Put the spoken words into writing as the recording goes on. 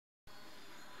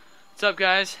What's up,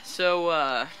 guys? So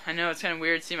I know it's kind of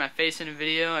weird to see my face in a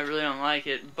video. I really don't like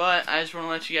it, but I just want to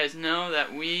let you guys know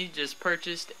that we just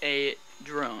purchased a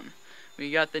drone. We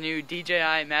got the new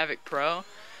DJI Mavic Pro.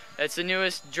 It's the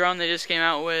newest drone they just came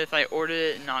out with. I ordered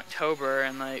it in October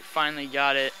and like finally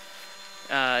got it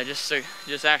just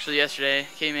actually yesterday.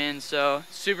 Came in, so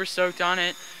super stoked on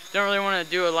it. Don't really want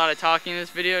to do a lot of talking in this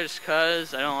video just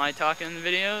because I don't like talking in the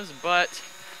videos, but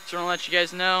just want to let you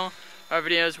guys know our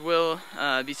videos will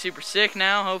be super sick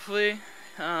now, hopefully.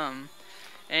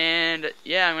 And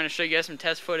yeah, I'm going to show you guys some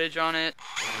test footage on it.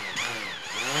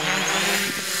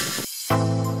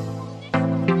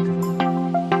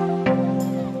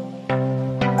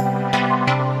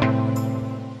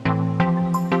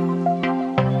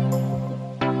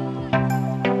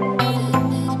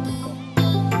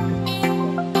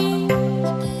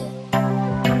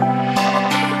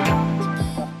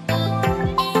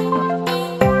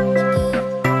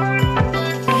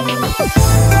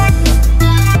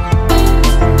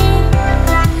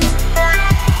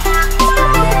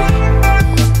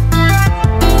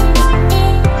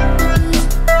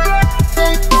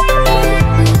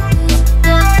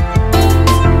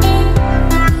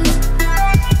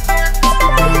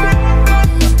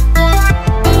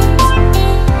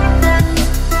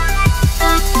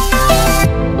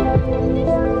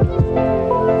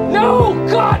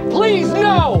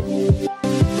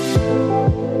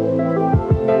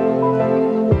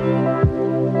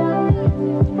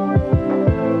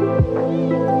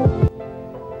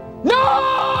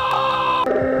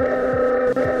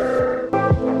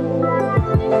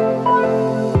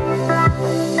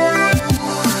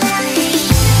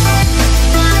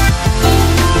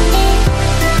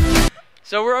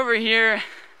 So we're over here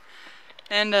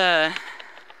and at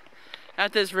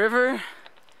this river,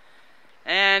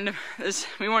 and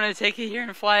we wanted to take it here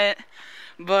and fly it,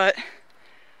 but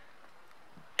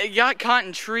it got caught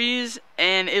in trees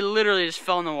and it literally just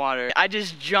fell in the water. I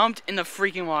just jumped in the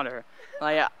freaking water.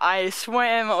 Like, I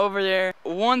swam over there.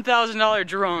 $1,000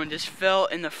 drone just fell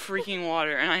in the freaking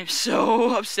water, and I am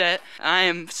so upset. I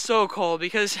am so cold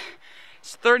because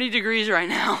it's 30 degrees right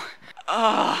now.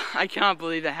 I cannot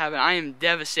believe that happened. I am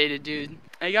devastated, dude.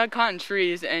 I got caught in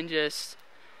trees and just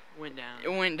went down.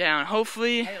 It went down.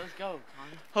 Hopefully, hey, let's go,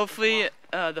 Connie. Hopefully,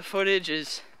 the footage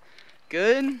is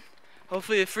good.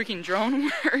 Hopefully, the freaking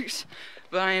drone works.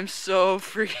 But I am so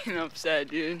freaking upset,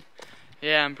 dude.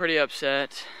 Yeah, I'm pretty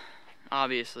upset.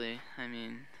 Obviously, I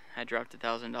mean, I dropped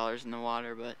 $1,000 in the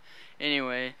water, but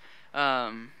anyway,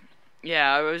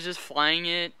 yeah, I was just flying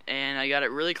it, and I got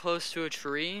it really close to a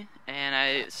tree, and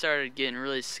I started getting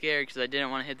really scared because I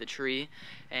didn't want to hit the tree,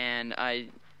 and I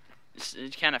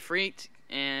kind of freaked,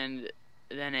 and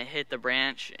then it hit the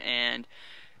branch, and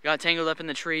got tangled up in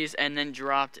the trees, and then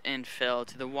dropped and fell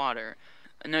to the water.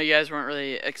 I know you guys weren't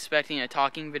really expecting a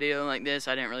talking video like this.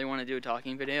 I didn't really want to do a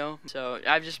talking video, so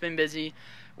I've just been busy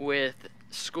with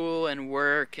school and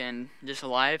work and just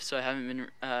life, so I haven't been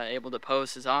able to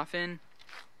post as often,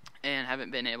 and haven't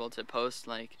been able to post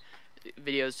like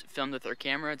videos filmed with our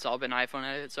camera. It's all been iPhone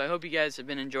edit, so I hope you guys have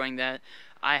been enjoying that.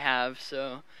 I have,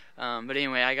 so but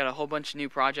anyway, I got a whole bunch of new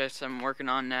projects I'm working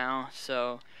on now,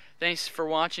 so thanks for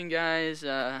watching, guys,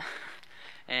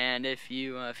 and if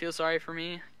you feel sorry for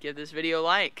me, give this video a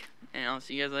like, and I'll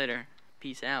see you guys later.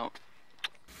 Peace out.